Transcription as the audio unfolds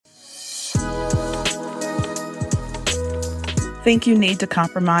Think you need to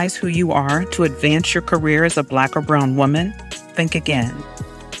compromise who you are to advance your career as a Black or brown woman? Think again.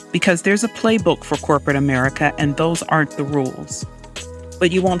 Because there's a playbook for corporate America, and those aren't the rules.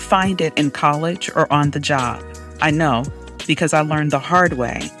 But you won't find it in college or on the job. I know, because I learned the hard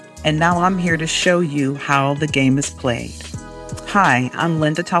way, and now I'm here to show you how the game is played. Hi, I'm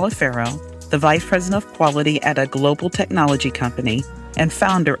Linda Talaferro, the Vice President of Quality at a global technology company and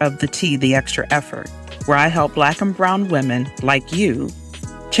founder of The Extra Effort, where I help Black and brown women like you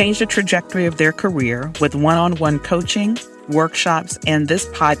change the trajectory of their career with one-on-one coaching, workshops, and this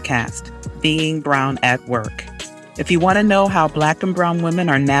podcast, Being Brown at Work. If you want to know how Black and brown women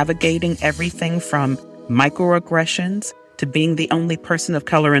are navigating everything from microaggressions to being the only person of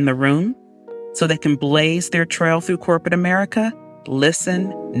color in the room so they can blaze their trail through corporate America,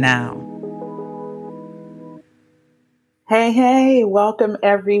 listen now. Hey, welcome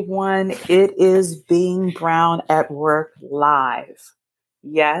everyone. It is Being Brown at Work live.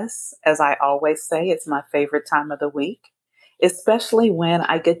 Yes, as I always say, it's my favorite time of the week, especially when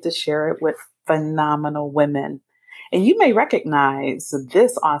I get to share it with phenomenal women. And you may recognize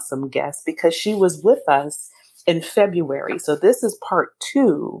this awesome guest because she was with us in February. So this is part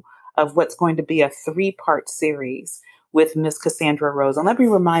 2 of what's going to be a 3-part series with Miss Cassandra Rose. And let me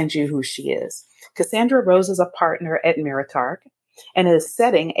remind you who she is. Cassandra Rose is a partner at Meritark and is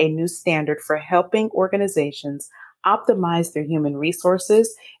setting a new standard for helping organizations optimize their human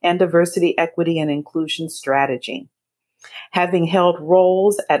resources and diversity, equity, and inclusion strategy. Having held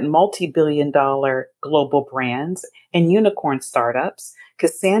roles at multi-billion-dollar global brands and unicorn startups,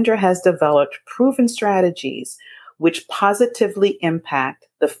 Cassandra has developed proven strategies which positively impact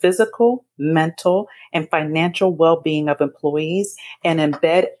the physical, mental, and financial well-being of employees and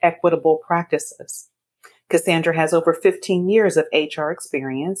embed equitable practices. Cassandra has over 15 years of HR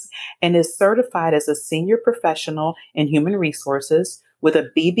experience and is certified as a senior professional in human resources with a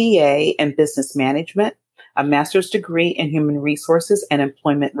BBA in business management, a master's degree in human resources and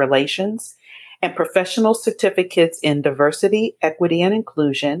employment relations, and professional certificates in diversity, equity, and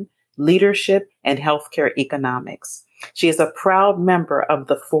inclusion, leadership, and healthcare economics. She is a proud member of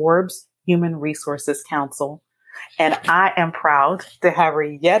the Forbes Human Resources Council, and I am proud to have her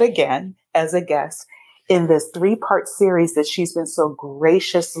yet again as a guest in this 3-part series that she's been so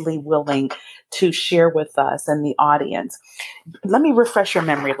graciously willing to share with us and the audience. Let me refresh your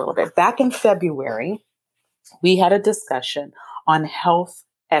memory a little bit. Back in February, we had a discussion on health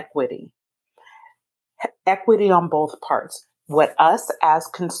equity. Equity on both parts. What us as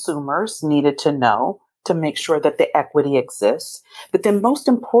consumers needed to know to make sure that the equity exists. But then most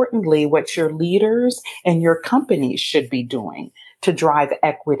importantly, what your leaders and your companies should be doing to drive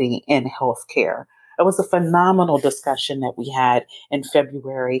equity in healthcare. It was a phenomenal discussion that we had in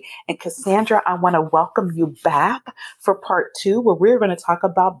February. And Cassandra, I want to welcome you back for part 2, where we're going to talk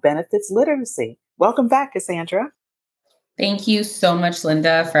about benefits literacy. Welcome back, Cassandra. Thank you so much,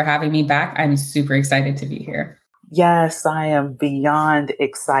 Linda, for having me back. I'm super excited to be here. Yes, I am beyond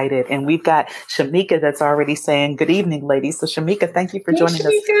excited. And we've got Shamika that's already saying, good evening, ladies. So Shamika, thank you for joining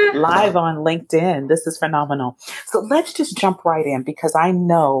us live on LinkedIn. This is phenomenal. So let's just jump right in, because I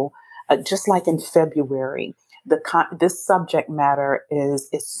know, just like in February, this subject matter is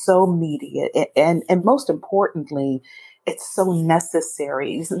so meaty and most importantly, it's so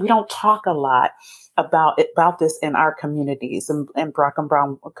necessary. We don't talk a lot about this in our communities and Black and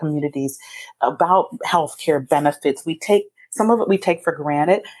brown communities about healthcare benefits. Some of it we take for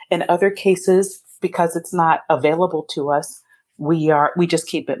granted. In other cases, because it's not available to us, we just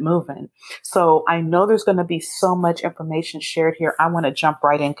keep it moving. So I know there's going to be so much information shared here. I want to jump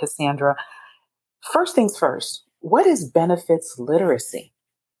right in, Cassandra. First things first, what is benefits literacy?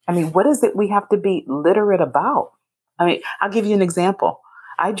 I mean, what is it we have to be literate about? I mean, I'll give you an example.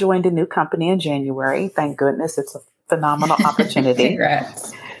 I joined a new company in January. Thank goodness. It's a phenomenal opportunity.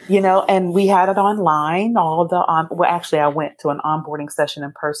 Congrats. And we had it online. Actually, I went to an onboarding session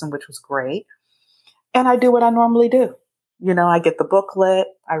in person, which was great. And I do what I normally do. I get the booklet,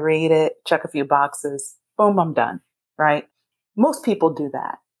 I read it, check a few boxes, boom, I'm done, right? Most people do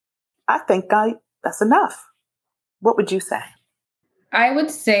that. I think that's enough. What would you say? I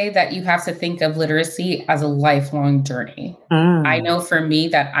would say that you have to think of literacy as a lifelong journey. I know for me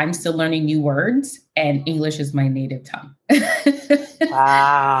that I'm still learning new words, and English is my native tongue.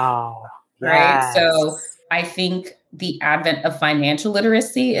 Wow. Right. Yes. So I think the advent of financial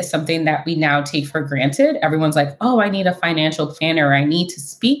literacy is something that we now take for granted. Everyone's like, oh, I need a financial planner. I need to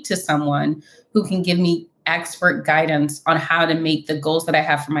speak to someone who can give me expert guidance on how to make the goals that I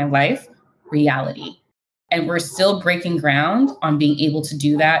have for my life reality. And we're still breaking ground on being able to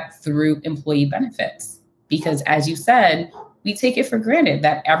do that through employee benefits. Because as you said, we take it for granted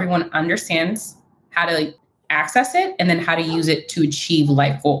that everyone understands how to access it and then how to use it to achieve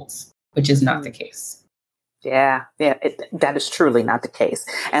life goals, which is not the case. Yeah, that is truly not the case.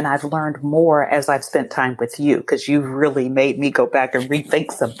 And I've learned more as I've spent time with you because you've really made me go back and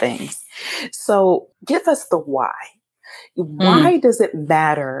rethink some things. So give us the why. Why does it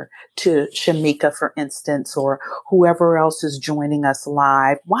matter to Shamika, for instance, or whoever else is joining us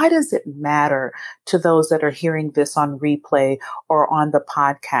live? Why does it matter to those that are hearing this on replay or on the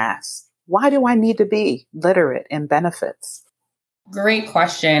podcast? Why do I need to be literate in benefits? Great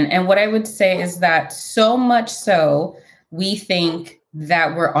question. And what I would say is that so much so, we think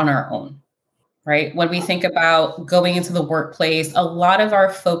that we're on our own, right? When we think about going into the workplace, a lot of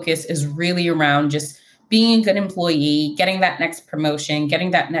our focus is really around just being a good employee, getting that next promotion,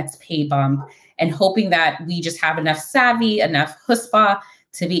 getting that next pay bump, and hoping that we just have enough savvy, enough chutzpah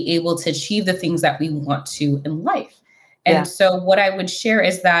to be able to achieve the things that we want to in life. And so what I would share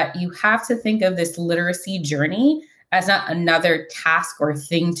is that you have to think of this literacy journey as not another task or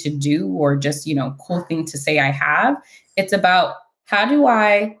thing to do or just, cool thing to say I have. It's about how do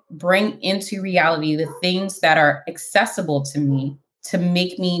I bring into reality the things that are accessible to me to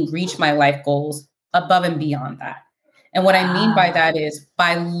make me reach my life goals above and beyond that. And what I mean by that is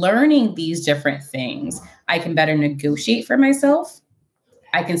by learning these different things, I can better negotiate for myself.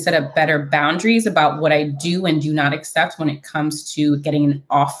 I can set up better boundaries about what I do and do not accept when it comes to getting an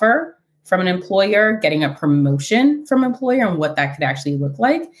offer from an employer, getting a promotion from an employer, and what that could actually look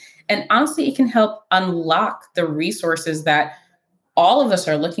like. And honestly, it can help unlock the resources that all of us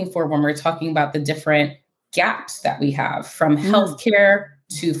are looking for when we're talking about the different gaps that we have, from healthcare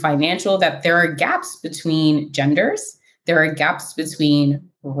to financial, that there are gaps between genders, there are gaps between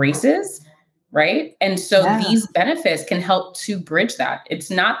races, right? And so these benefits can help to bridge that. It's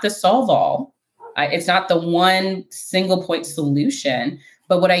not the solve all. It's not the one single point solution.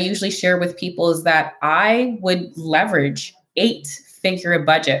 But what I usually share with people is that I would leverage 8-figure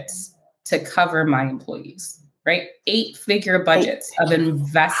budgets to cover my employees, right? 8-figure budgets of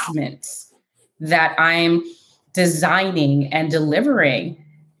investments that I'm designing and delivering.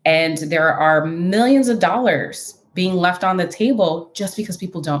 And there are millions of dollars being left on the table just because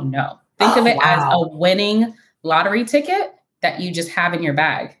people don't know. Think of it as a winning lottery ticket that you just have in your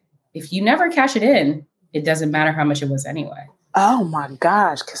bag. If you never cash it in, it doesn't matter how much it was anyway. Oh my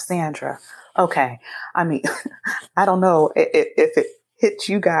gosh, Cassandra. Okay. I mean, I don't know if it hit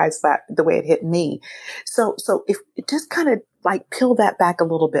you guys the way it hit me. So if just kind of like peel that back a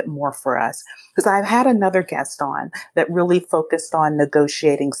little bit more for us, because I've had another guest on that really focused on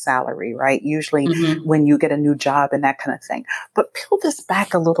negotiating salary, right? Usually when you get a new job and that kind of thing. But peel this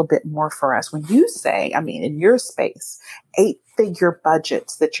back a little bit more for us. When you say, I mean, in your space, 8-figure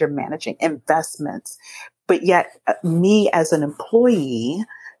budgets that you're managing, investments, but yet me as an employee,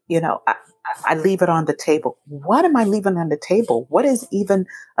 I leave it on the table. What am I leaving on the table? What is even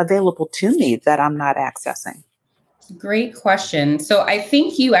available to me that I'm not accessing? Great question. So I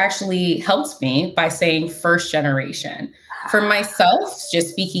think you actually helped me by saying first generation. For myself, just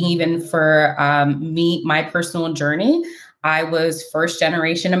speaking even for me, my personal journey, I was first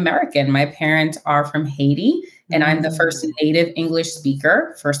generation American. My parents are from Haiti, and I'm the first native English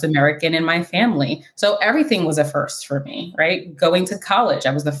speaker, first American in my family. So everything was a first for me, right? Going to college,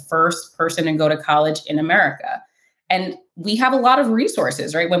 I was the first person to go to college in America. And we have a lot of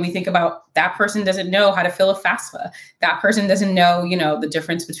resources, right? When we think about that person doesn't know how to fill a FAFSA, that person doesn't know, the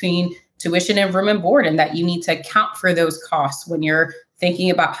difference between tuition and room and board, and that you need to account for those costs when you're thinking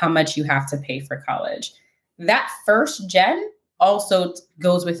about how much you have to pay for college. That first gen also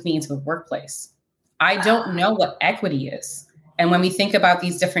goes with me into the workplace. I don't know what equity is. And when we think about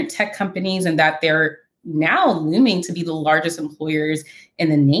these different tech companies and that they're now looming to be the largest employers in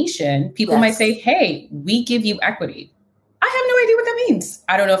the nation, people might say, hey, we give you equity. I have no idea what that means.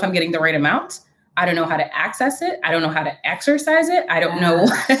 I don't know if I'm getting the right amount. I don't know how to access it. I don't know how to exercise it. I don't know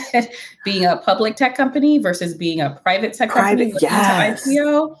being a public tech company versus being a private tech company looking to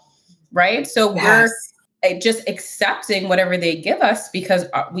IPO, right? So we're just accepting whatever they give us because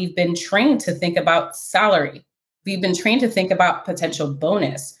we've been trained to think about salary. We've been trained to think about potential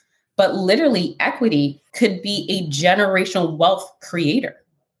bonus, but literally equity could be a generational wealth creator.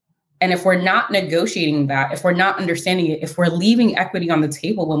 And if we're not negotiating that, if we're not understanding it, if we're leaving equity on the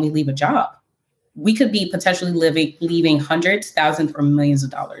table when we leave a job, we could be potentially leaving hundreds, thousands, or millions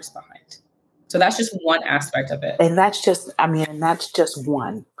of dollars behind. So that's just one aspect of it. And that's just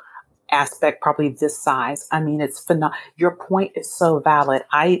one aspect, probably this size. I mean, it's phenomenal. Your point is so valid.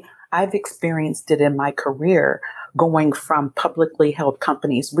 I've experienced it in my career going from publicly held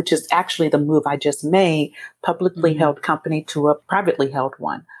companies, which is actually the move I just made, publicly held company to a privately held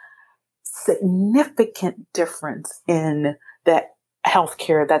one. Significant difference in that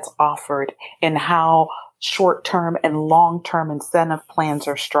healthcare that's offered and how short-term and long-term incentive plans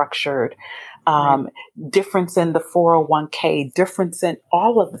are structured. Difference in the 401k, difference in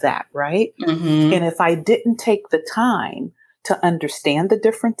all of that, right? And if I didn't take the time to understand the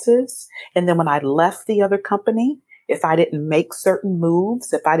differences, and then when I left the other company, if I didn't make certain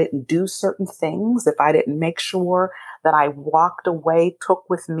moves, if I didn't do certain things, if I didn't make sure that I walked away, took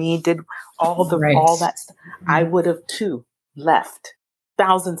with me, did all that stuff, I would have too left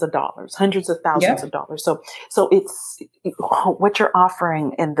thousands of dollars, hundreds of thousands of dollars. So it's what you're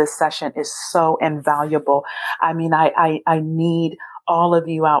offering in this session is so invaluable. I mean, I need all of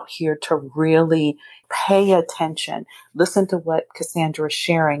you out here to really pay attention. Listen to what Cassandra is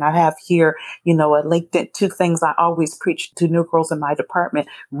sharing. I have here, a LinkedIn, 2 things I always preach to new girls in my department.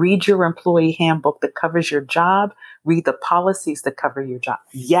 Read your employee handbook that covers your job. Read the policies that cover your job.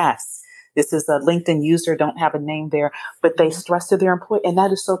 Yes. This is a LinkedIn user, don't have a name there, but they stress to their employee. And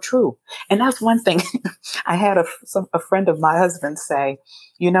that is so true. And that's one thing I had a friend of my husband say,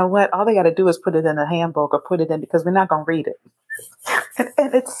 you know what? All they got to do is put it in a handbook or put it in because we're not going to read it.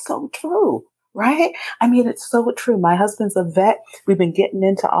 And it's so true, right? I mean, it's so true. My husband's a vet. We've been getting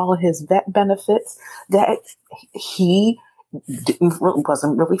into all of his vet benefits that he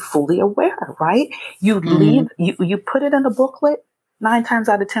wasn't really fully aware, right? You leave, you put it in a booklet. 9 times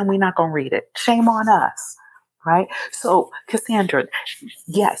out of 10, we're not going to read it. Shame on us, right? So, Cassandra,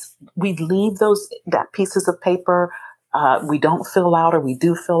 yes, we leave that pieces of paper. We don't fill out, or we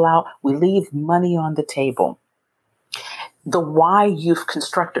do fill out. We leave money on the table. The why you've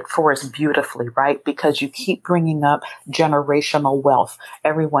constructed for us beautifully, right? Because you keep bringing up generational wealth.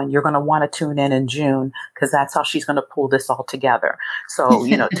 Everyone, you're going to want to tune in June because that's how she's going to pull this all together. So,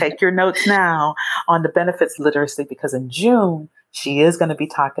 take your notes now on the benefits literacy, because in June, she is going to be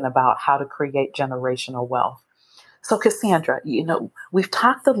talking about how to create generational wealth. So Cassandra, we've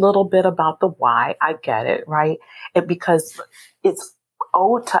talked a little bit about the why. I get it, right? Because it's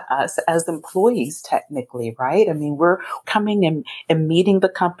owed to us as employees, technically, right? I mean, we're coming in and meeting the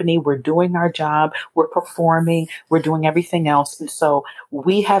company. We're doing our job. We're performing. We're doing everything else. And so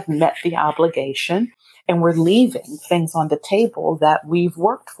we have met the obligation, and we're leaving things on the table that we've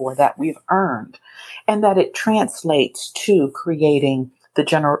worked for, that we've earned, and that it translates to creating the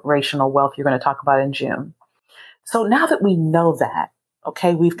generational wealth you're going to talk about in June. So now that we know that,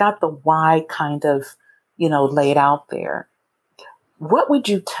 okay, we've got the why kind of, laid out there. What would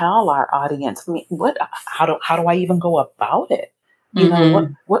you tell our audience? I mean, how do I even go about it?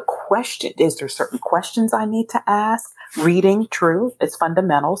 What question, is there certain questions I need to ask? Reading, true, it's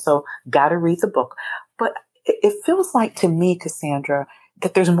fundamental. So got to read the book. But it feels like to me, Cassandra,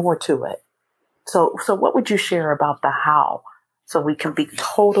 that there's more to it. So what would you share about the how? So we can be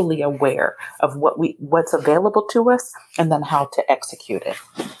totally aware of what's available to us, and then how to execute it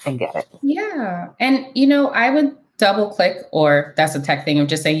and get it. Yeah. And, I would double click, or that's a tech thing of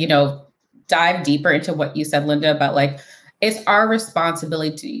just saying, dive deeper into what you said, Linda, about like, it's our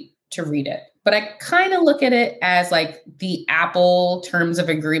responsibility to read it. But I kind of look at it as like the Apple terms of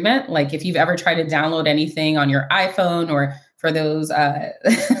agreement. Like if you've ever tried to download anything on your iPhone, or for those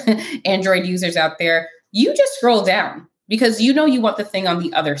Android users out there, you just scroll down because you want the thing on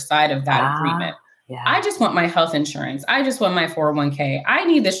the other side of that agreement. Yeah. I just want my health insurance. I just want my 401k. I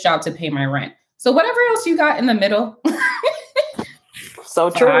need this job to pay my rent. So whatever else you got in the middle, so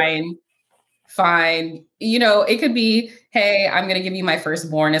true. Fine. It could be, hey, I'm going to give you my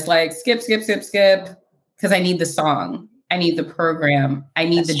firstborn. It's like, skip, because I need the song. I need the program. I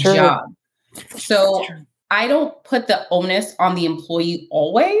need the job. So I don't put the onus on the employee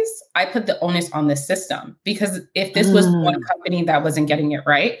always. I put the onus on the system, because if this was one company that wasn't getting it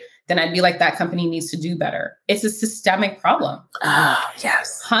right, then I'd be like, that company needs to do better. It's a systemic problem.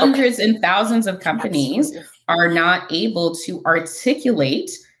 Yes. Hundreds and thousands of companies are not able to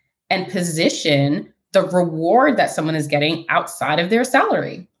articulate and position the reward that someone is getting outside of their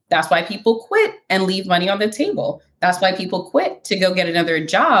salary. That's why people quit and leave money on the table. That's why people quit to go get another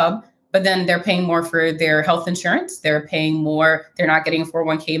job, but then they're paying more for their health insurance. They're paying more. They're not getting a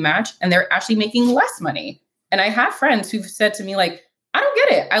 401k match, and they're actually making less money. And I have friends who've said to me, like, I don't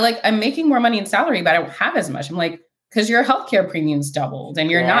get it. I'm making more money in salary, but I don't have as much. I'm like, because your healthcare premiums doubled, and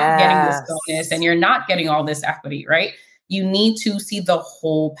you're not getting this bonus, and you're not getting all this equity, right? You need to see the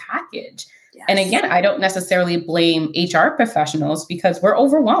whole package. Yes. And again, I don't necessarily blame HR professionals, because we're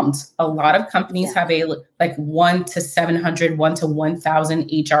overwhelmed. A lot of companies have a 1 to 700, 1 to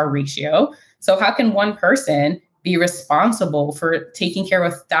 1,000 HR ratio. So how can one person be responsible for taking care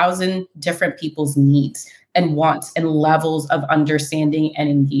of 1,000 different people's needs and wants and levels of understanding and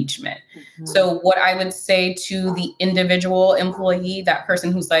engagement. Mm-hmm. So what I would say to the individual employee, that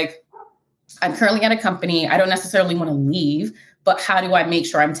person who's like, I'm currently at a company, I don't necessarily want to leave, but how do I make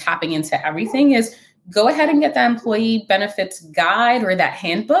sure I'm tapping into everything, is go ahead and get that employee benefits guide or that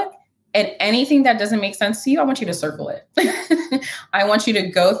handbook. And anything that doesn't make sense to you, I want you to circle it. I want you to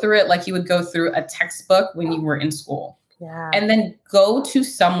go through it like you would go through a textbook when you were in school. Yeah. And then go to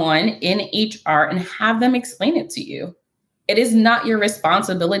someone in HR and have them explain it to you. It is not your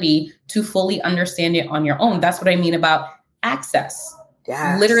responsibility to fully understand it on your own. That's what I mean about access.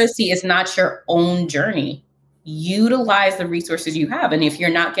 Yes. Literacy is not your own journey. Utilize the resources you have. And if you're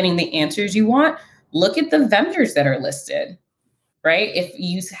not getting the answers you want, look at the vendors that are listed, right? If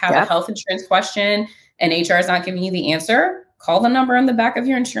you have a health insurance question and HR is not giving you the answer, call the number on the back of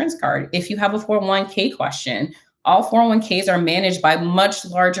your insurance card. If you have a 401k question, all 401ks are managed by much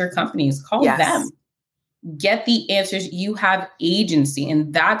larger companies. Call them. Get the answers. You have agency.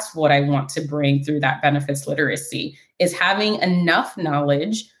 And that's what I want to bring through that benefits literacy, is having enough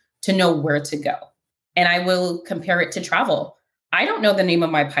knowledge to know where to go. And I will compare it to travel. I don't know the name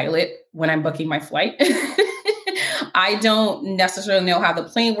of my pilot when I'm booking my flight. I don't necessarily know how the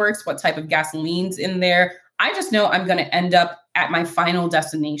plane works, what type of gasoline's in there. I just know I'm going to end up at my final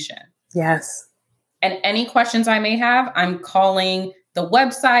destination. Yes. And any questions I may have, I'm calling the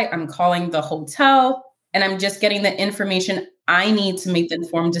website, I'm calling the hotel, and I'm just getting the information I need to make the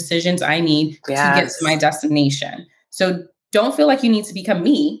informed decisions I need to get to my destination. So don't feel like you need to become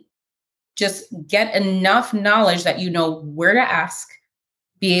me. Just get enough knowledge that you know where to ask,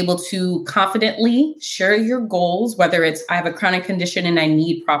 be able to confidently share your goals, whether it's I have a chronic condition and I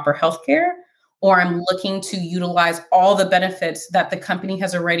need proper healthcare, or I'm looking to utilize all the benefits that the company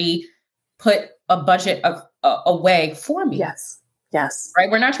has already put a budget away for me. Yes. Yes. Right.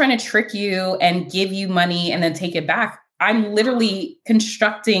 We're not trying to trick you and give you money and then take it back. I'm literally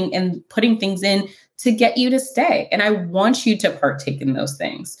constructing and putting things in to get you to stay. And I want you to partake in those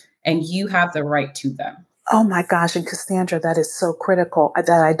things, and you have the right to them. Oh my gosh. And Cassandra, that is so critical that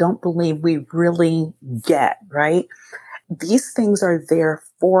I don't believe we really get, right? These things are there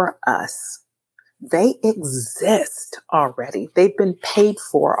for us. They exist already. They've been paid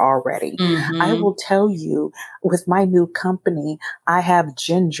for already. Mm-hmm. I will tell you, with my new company, I have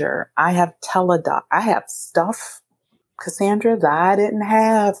Ginger, I have Teladoc, I have stuff, Cassandra, that I didn't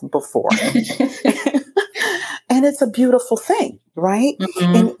have before. And it's a beautiful thing, right?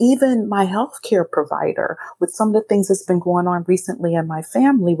 Mm-hmm. And even my healthcare provider, with some of the things that's been going on recently in my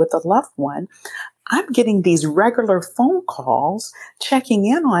family with a loved one, I'm getting these regular phone calls checking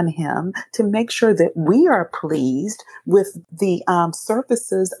in on him to make sure that we are pleased with the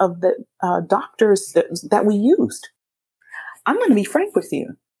services of the doctors that we used. I'm going to be frank with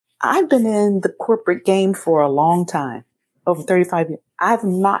you. I've been in the corporate game for a long time, over 35 years. I've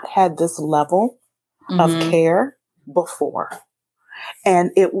not had this level of care before.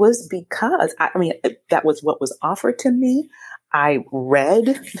 And it was because, that was what was offered to me. I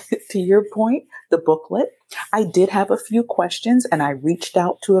read, to your point, the booklet. I did have a few questions, and I reached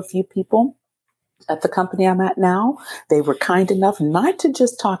out to a few people at the company I'm at now. They were kind enough not to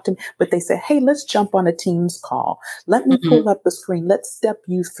just talk to me, but they said, hey, let's jump on a Teams call. Let me pull up the screen. Let's step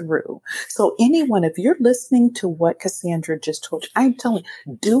you through. So anyone, if you're listening to what Cassandra just told you, I'm telling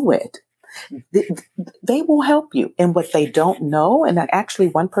you, do it. They will help you in what they don't know. And actually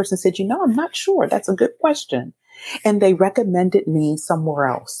one person said, I'm not sure. That's a good question. And they recommended me somewhere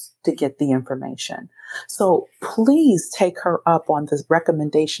else to get the information. So please take her up on the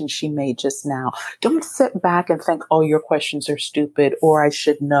recommendation she made just now. Don't sit back and think, oh, your questions are stupid, or I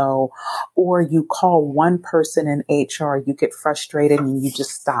should know, or you call one person in HR, you get frustrated and you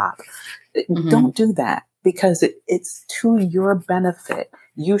just stop. Don't do that, because it's to your benefit.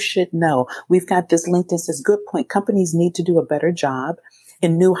 You should know. We've got this link that says, good point. Companies need to do a better job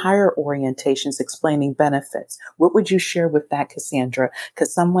in new hire orientations explaining benefits. What would you share with that, Cassandra?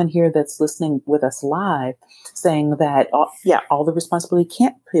 Because someone here that's listening with us live saying that, all the responsibility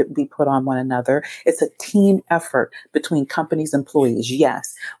can't be put on one another. It's a team effort between companies and employees.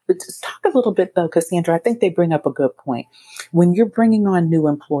 Yes. But just talk a little bit though, Cassandra, I think they bring up a good point. When you're bringing on new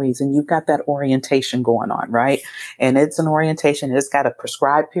employees and you've got that orientation going on, right? And it's an orientation, it's got a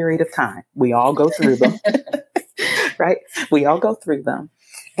prescribed period of time. We all go through them. Right? We all go through them.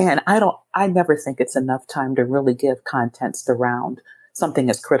 And I never think it's enough time to really give context around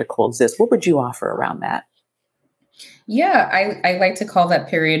something as critical as this. What would you offer around that? Yeah, I like to call that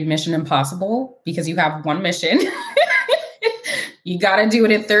period Mission Impossible, because you have one mission. You got to do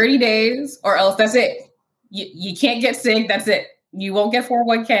it in 30 days or else that's it. you can't get sick. That's it. You won't get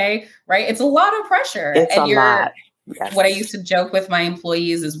 401k, right? It's a lot of pressure. It's and a lot. Yes. What I used to joke with my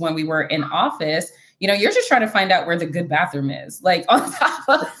employees is when we were in office, you're just trying to find out where the good bathroom is. Like on top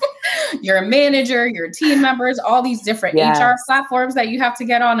of you're a manager, your team members, all these different HR platforms that you have to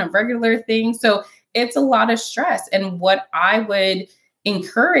get on a regular thing. So it's a lot of stress. And what I would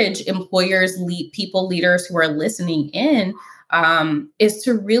encourage employers, leaders who are listening in, is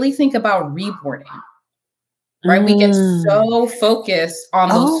to really think about reboarding. Right? We get so focused on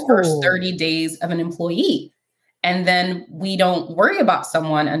those first 30 days of an employee. And then we don't worry about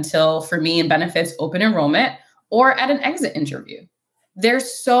someone until, for me, in benefits open enrollment or at an exit interview. There's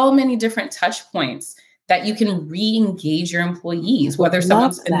so many different touch points that you can re-engage your employees, whether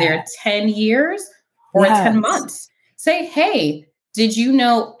someone's been there 10 years or 10 months. Say, hey, did you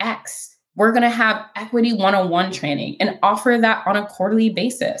know X? We're going to have equity 101 training and offer that on a quarterly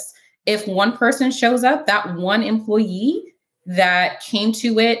basis. If one person shows up, that one employee that came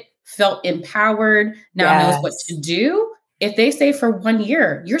to it, felt empowered, now knows what to do. If they stay for 1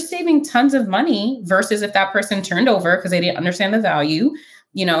 year, you're saving tons of money versus if that person turned over because they didn't understand the value,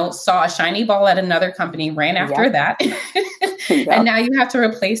 saw a shiny ball at another company, ran after that. And now you have to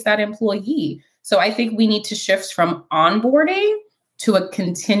replace that employee. So I think we need to shift from onboarding to a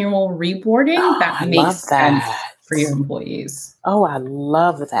continual reboarding that makes sense for your employees. Oh, I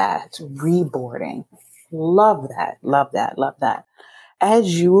love that. Reboarding. Love that. Love that. Love that.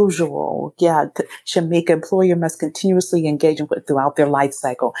 As usual, Shamika, employer must continuously engage throughout their life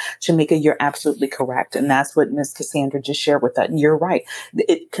cycle. Shamika, you're absolutely correct. And that's what Ms. Cassandra just shared with us. You're right.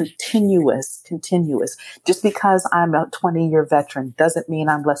 Continuous. Just because I'm a 20-year veteran doesn't mean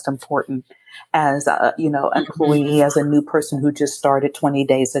I'm less important as an employee, as a new person who just started 20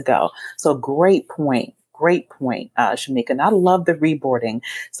 days ago. So great point. Shamika. And I love the reboarding.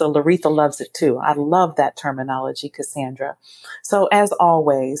 So Laretha loves it too. I love that terminology, Cassandra. So as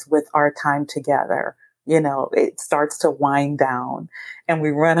always, with our time together, it starts to wind down and we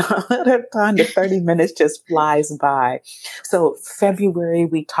run out of time. The 30 minutes just flies by. So February,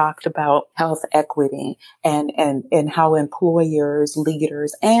 we talked about health equity and how employers,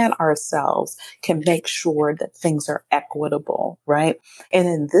 leaders, and ourselves can make sure that things are equitable, right? And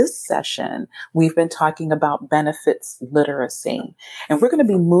in this session, we've been talking about benefits literacy. And we're going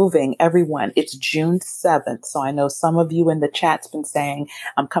to be moving everyone. It's June 7th. So I know some of you in the chat's been saying,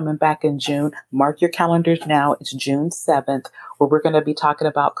 I'm coming back in June. Mark your calendars now. It's June 7th, where we're going to be talking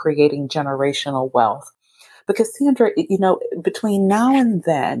about creating generational wealth. But Cassandra, between now and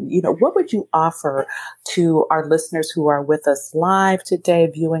then, what would you offer to our listeners who are with us live today,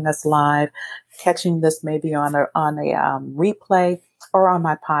 viewing us live, catching this maybe on a replay or on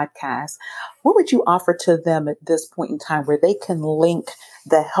my podcast? What would you offer to them at this point in time where they can link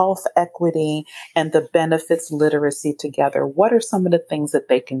the health equity and the benefits literacy together? What are some of the things that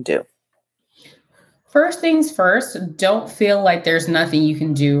they can do? First things first, don't feel like there's nothing you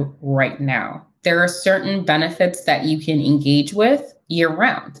can do right now. There are certain benefits that you can engage with year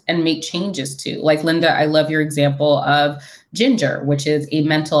round and make changes to. Like Linda, I love your example of Ginger, which is a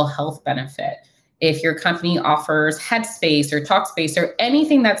mental health benefit. If your company offers Headspace or Talkspace or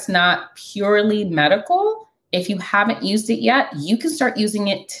anything that's not purely medical, if you haven't used it yet, you can start using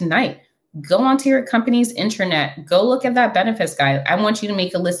it tonight. Go onto your company's intranet, go look at that benefits guide. I want you to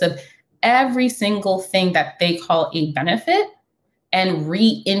make a list of every single thing that they call a benefit and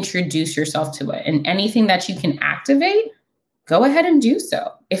reintroduce yourself to it. And anything that you can activate, go ahead and do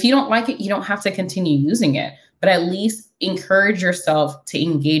so. If you don't like it, you don't have to continue using it, but at least encourage yourself to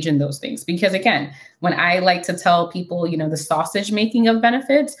engage in those things. Because again, when I like to tell people, the sausage making of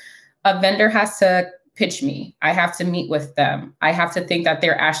benefits, a vendor has to pitch me. I have to meet with them. I have to think that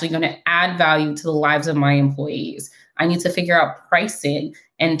they're actually going to add value to the lives of my employees. I need to figure out pricing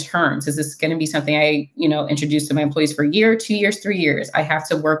and terms. Is this going to be something I, introduce to my employees for a year, 2 years, 3 years? I have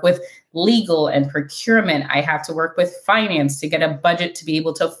to work with legal and procurement. I have to work with finance to get a budget to be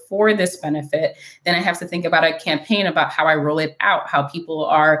able to afford this benefit. Then I have to think about a campaign about how I roll it out, how people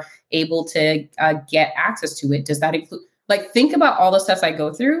are able to get access to it. Does that include, think about all the steps I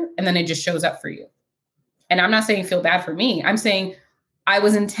go through, and then it just shows up for you. And I'm not saying feel bad for me. I'm saying I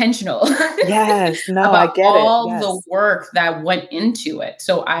was intentional. Yes, no, about I get all it. Yes. the work that went into it.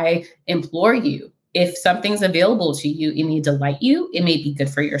 So I implore you, if something's available to you, it may delight you. It may be good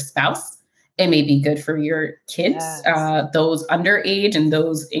for your spouse. It may be good for your kids, those underage and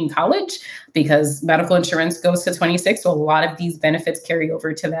those in college, because medical insurance goes to 26. So a lot of these benefits carry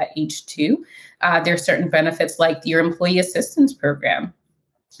over to that age too. There's certain benefits like your employee assistance program.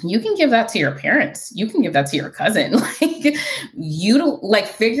 you can give that to your parents. You can give that to your cousin. You don't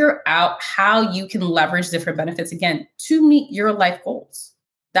figure out how you can leverage different benefits again to meet your life goals.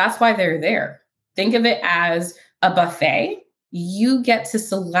 That's why they're there. Think of it as a buffet. You get to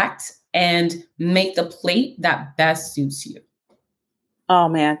select and make the plate that best suits you. Oh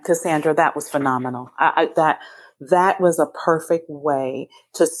man, Cassandra, that was phenomenal. That was a perfect way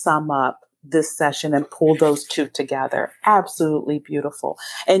to sum up this session and pull those two together. Absolutely beautiful.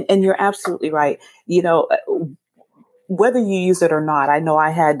 And you're absolutely right. Whether you use it or not, I know I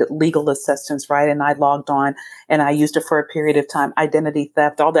had legal assistance, right? And I logged on and I used it for a period of time, identity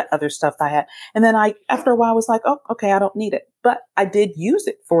theft, all that other stuff I had. And then after a while, was like, oh, okay, I don't need it. But I did use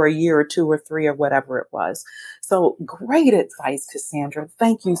it for a year or two or three or whatever it was. So great advice, Cassandra.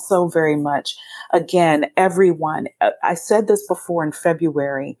 Thank you so very much. Again, everyone, I said this before in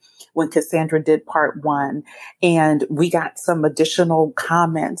February when Cassandra did part 1, and we got some additional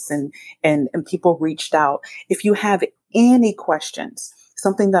comments and people reached out. If you have any questions,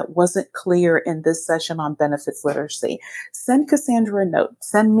 something that wasn't clear in this session on benefits literacy, send Cassandra a note,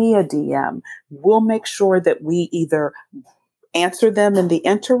 send me a DM. We'll make sure that we either answer them in the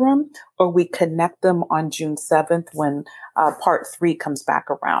interim or we connect them on June 7th when part 3 comes back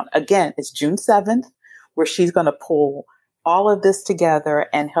around. Again, it's June 7th where she's going to pull all of this together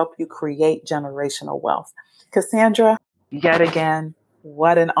and help you create generational wealth. Cassandra, yet again,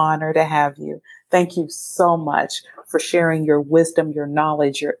 what an honor to have you. Thank you so much for sharing your wisdom, your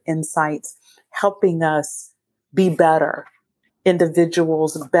knowledge, your insights, helping us be better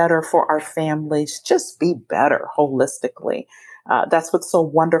individuals, better for our families, just be better holistically. That's what's so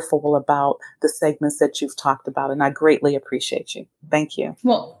wonderful about the segments that you've talked about. And I greatly appreciate you. Thank you.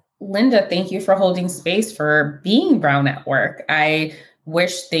 Well, Linda, thank you for holding space for being Brown at Work. I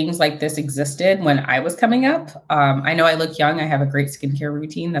wish things like this existed when I was coming up. I know I look young. I have a great skincare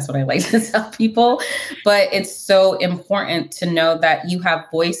routine. That's what I like to tell people. But it's so important to know that you have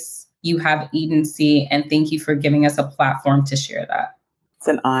voice, you have agency, and thank you for giving us a platform to share that. It's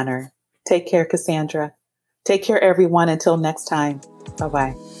an honor. Take care, Cassandra. Take care, everyone. Until next time.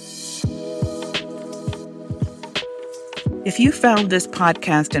 Bye-bye. If you found this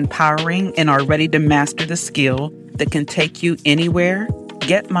podcast empowering and are ready to master the skill that can take you anywhere,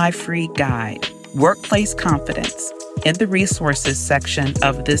 get my free guide, Workplace Confidence, in the resources section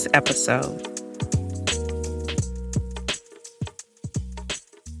of this episode.